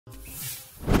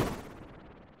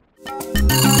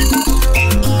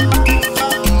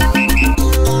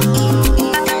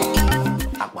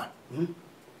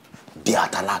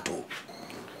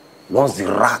Once the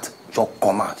rat just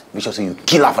come out, make sure you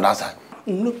kill her for that side.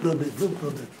 No problem, no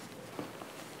problem.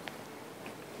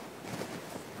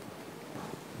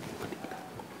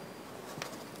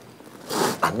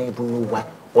 I never even know why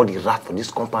all the rats for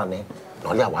this compound,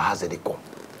 only our house they come.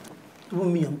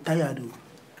 Even me, I'm tired though.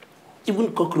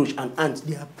 Even cockroach and ants,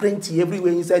 they are plenty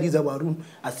everywhere inside this our room,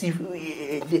 as if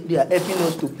they are helping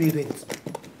us to pay rent.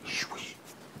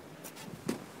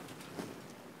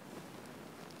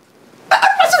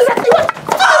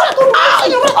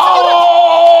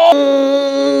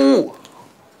 Oh!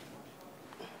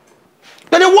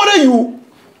 Then what are you?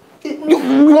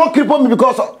 You won't cripple me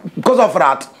because of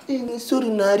rat? Sorry,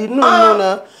 Nari.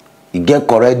 No. You get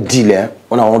correct deal,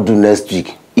 when I want to do next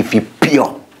week. If you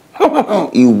pure,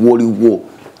 you worry,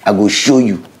 I go show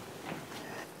you.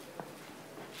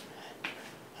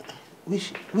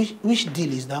 Which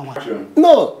deal is that one?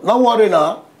 No, not worry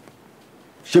now.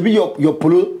 Should be your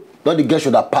polo, not the girl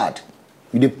should have pad.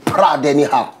 You dey proud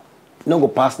anyhow. You don't go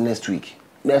past next week.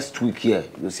 Next week here,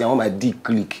 you see I want my D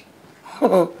click.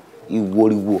 You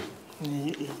worry.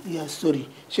 Yeah, sorry.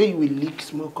 So you will lick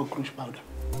small cockroach powder.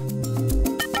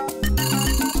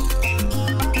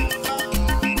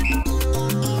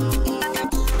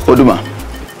 Oduma.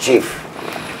 Chief.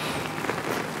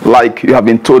 Like you have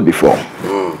been told before,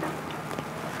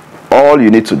 all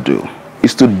you need to do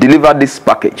is to deliver this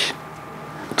package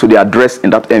to the address in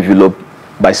that envelope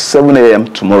by 7 a.m.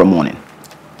 tomorrow morning.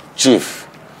 Chief,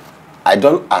 I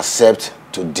don't accept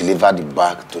to deliver the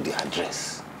bag to the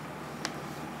address.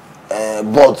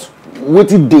 But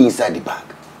what is there inside the bag?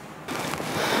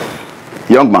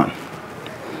 Young man,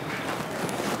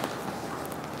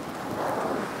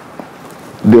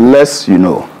 the less you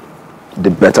know,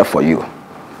 the better for you.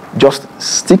 Just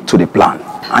stick to the plan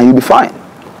and you'll be fine.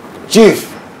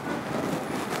 Chief,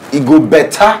 it go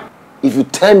better if you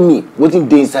tell me what's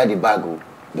there inside the bag,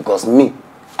 because me,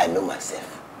 I know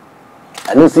myself.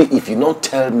 I know say if you don't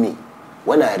tell me,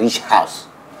 when I reach house,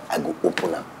 I go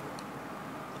open up.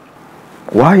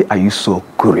 Why are you so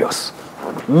curious?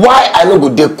 Why I no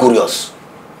go dey curious?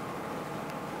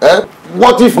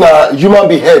 What if na human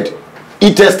be head,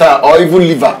 intestine or even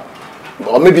liver,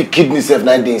 or maybe kidney self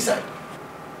 9 days inside?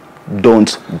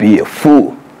 Don't be a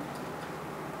fool.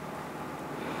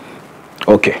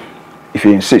 Okay, if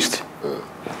you insist.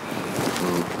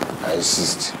 I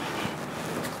insist.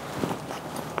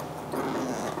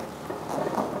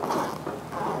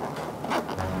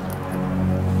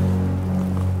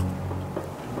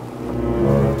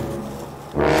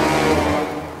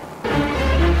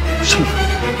 Chief,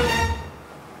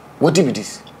 what did be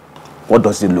this? What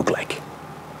does it look like?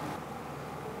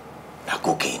 Na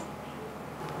cocaine.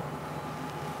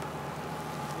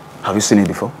 Have you seen it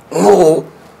before? No.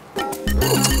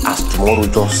 As tomorrow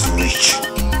just reach,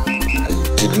 I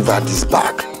deliver this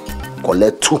bag,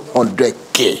 collect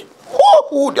 200K.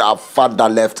 Who their father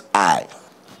left eye.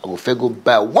 I go fair go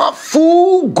buy one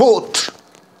full goat.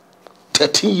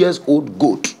 13 years old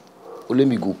goat. Let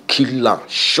me go kill am,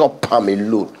 chop am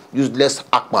alone. Useless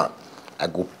Akpan. I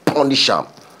go punish am.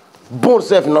 Bone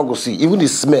self not go see. Even the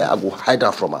smell, I go hide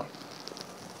am from am.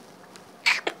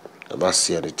 Never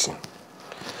see anything.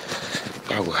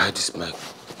 I will hide this my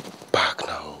bag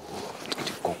now.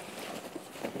 Go.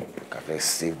 Can I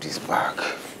save this bag?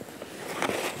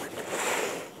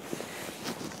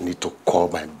 Need to call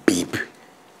my babe.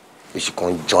 She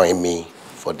can join me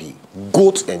for the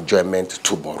goat enjoyment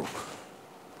tomorrow.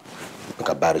 Make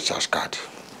a buy recharge card.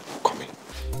 Come in.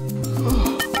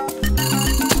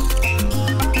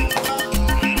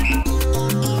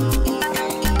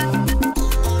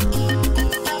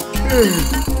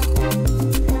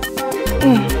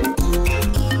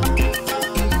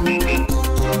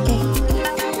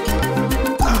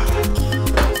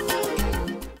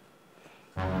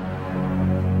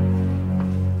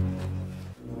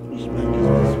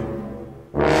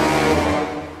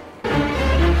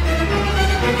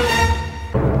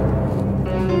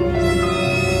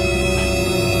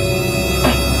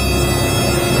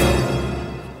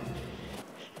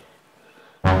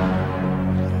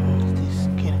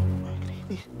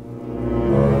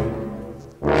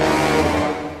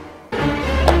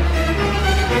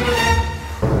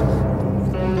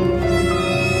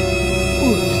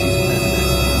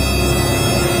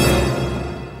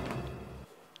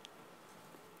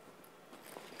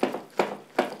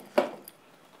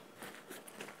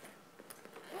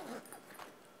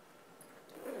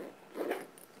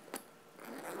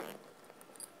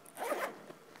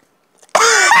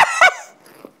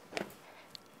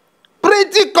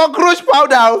 Cockroach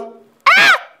powder.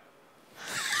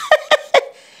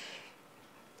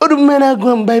 Oduma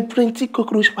go and buy plenty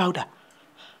cockroach powder.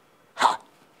 Ha.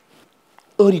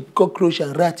 all the cockroach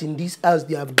and rat in this house,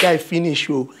 they have died finish,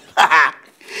 oh.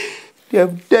 They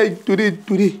have died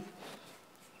today.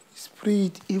 Spray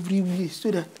it everywhere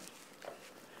so that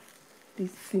this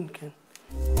thing can...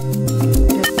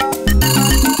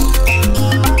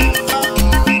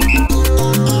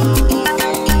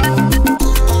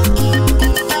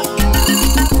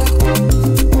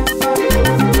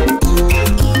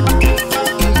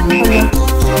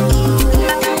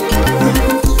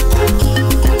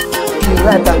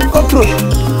 Rat and cockroach.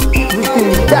 Everything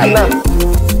is done now.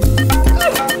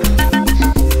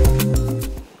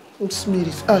 Don't smell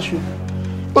this ash.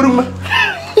 Oduma.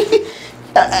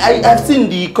 I've seen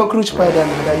the cockroach powder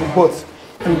that you bought.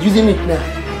 I'm using it now.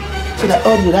 So that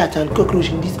all the rat and cockroach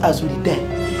in this house will die.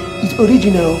 It's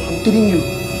original, I'm telling you.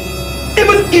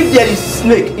 Even if there is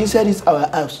snake inside this our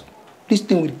house, this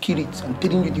thing will kill it. I'm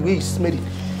telling you the way it's smelling.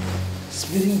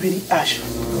 Smelling very ash.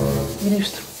 Very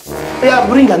strong. Yeah,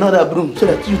 bring another broom so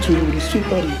that you two will sweep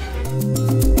all the...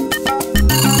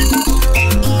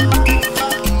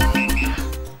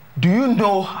 Do you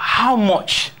know how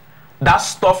much that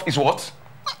stuff is worth?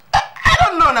 I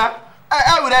don't know now.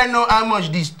 How would I know how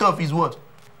much this stuff is worth?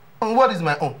 And what is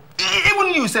my own?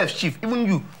 Even you, self, Chief, even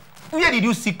you. Where did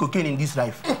you see cocaine in this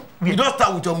life? You don't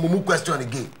start with your mumu question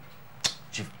again.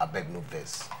 Chief, I beg, no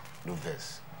verse. No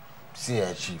verse. See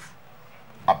here, Chief.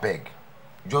 I beg.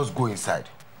 Just go inside.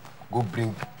 Go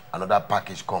bring another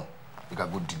package, come. You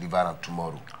can go deliver them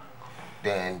tomorrow.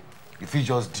 Then, if you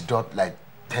just deduct like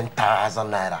 10,000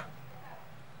 naira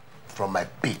from my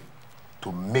pay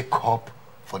to make up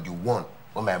for the one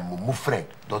when my mumu friend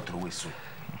don't throw away soon.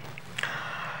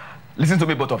 Listen to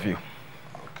me, both of you.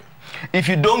 Okay. If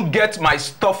you don't get my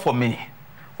stuff for me,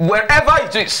 wherever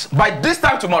it is, by this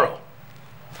time tomorrow,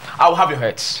 I will have your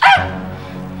heads.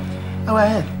 Our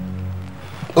head?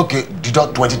 Okay,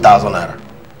 deduct 20,000 naira.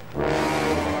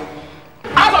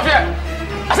 Out of here!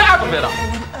 I said out of here now.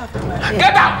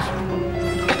 Get out!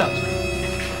 Get out!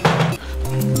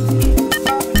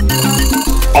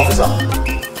 Officer,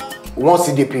 we want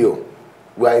CDPO.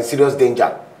 We are in serious danger.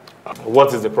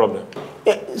 What is the problem?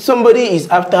 Somebody is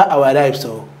after our lives,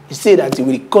 so he said that he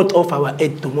will cut off our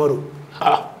head tomorrow.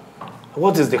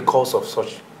 What is the cause of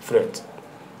such threat?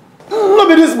 No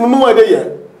be this mumu one day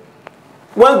here.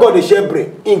 When God dey share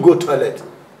brain, he go toilet.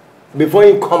 Before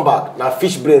he come back, now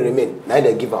fish brain remain. Now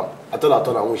they give him. I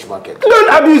thought I wish market.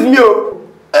 Don't abuse me, oh.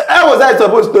 How was I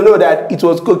supposed to know that it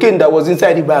was cocaine that was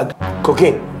inside the bag?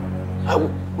 Cocaine?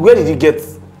 Where did you get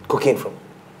cocaine from?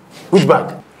 Which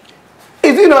bag?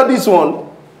 Is it not this one?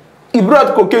 He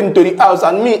brought cocaine to the house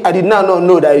and me, I did not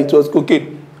know that it was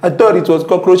cocaine. I thought it was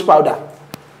cockroach powder.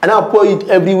 And I pour it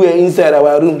everywhere inside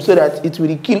our room so that it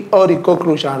will kill all the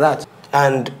cockroach and rats.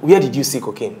 And where did you see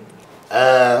cocaine?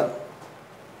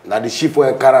 Now the chief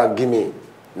when Kara give me,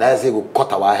 now I say go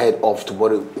cut our head off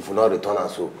tomorrow if we not return and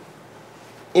so.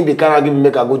 In the Kara give me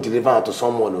make I go deliver to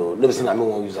someone or never seen I me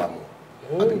won't use them.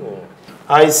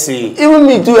 I see. Even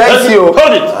me too, I see. Hold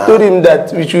it! Told him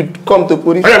that we should come to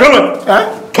police. Okay, come on!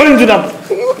 Huh? Turn him to them!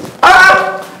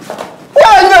 Why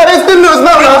are you arresting us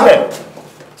now?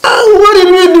 What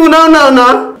did we do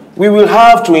now? We will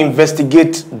have to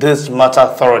investigate this matter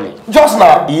thoroughly. Just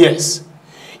now? Yes.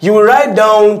 You will write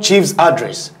down Chief's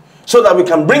address so that we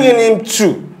can bring in him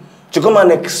too to come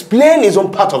and explain his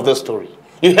own part of the story.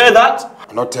 You hear that?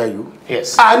 I not tell you.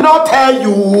 Yes. I not tell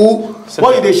you.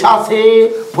 What they shall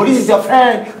say? Police is your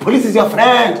friend. Police is your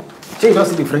friend. Change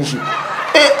just the friendship.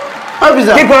 Hey,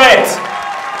 officer. Keep quiet.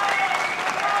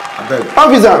 I beg.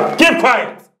 Officer. Keep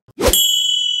quiet.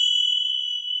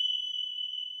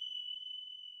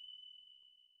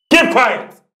 Keep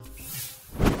quiet.